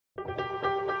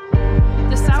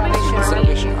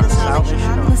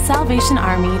Salvation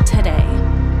Army today.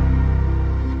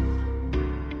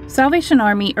 Salvation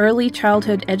Army Early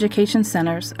Childhood Education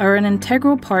Centers are an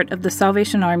integral part of the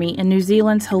Salvation Army in New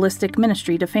Zealand's holistic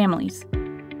ministry to families.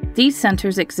 These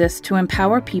centers exist to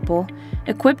empower people,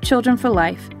 equip children for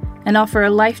life, and offer a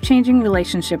life-changing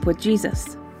relationship with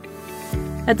Jesus.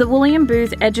 At the William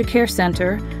Booth Educare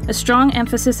Center, a strong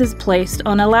emphasis is placed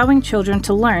on allowing children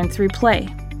to learn through play.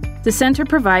 The center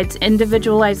provides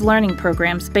individualized learning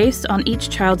programs based on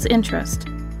each child's interest,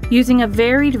 using a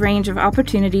varied range of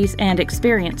opportunities and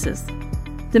experiences.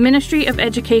 The Ministry of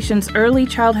Education's early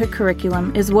childhood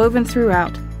curriculum is woven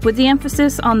throughout, with the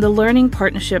emphasis on the learning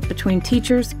partnership between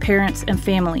teachers, parents, and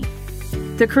family.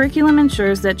 The curriculum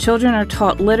ensures that children are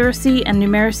taught literacy and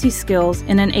numeracy skills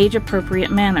in an age-appropriate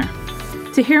manner.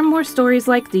 To hear more stories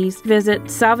like these, visit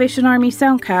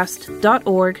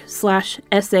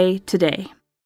salvationarmysoundcast.org/SA today.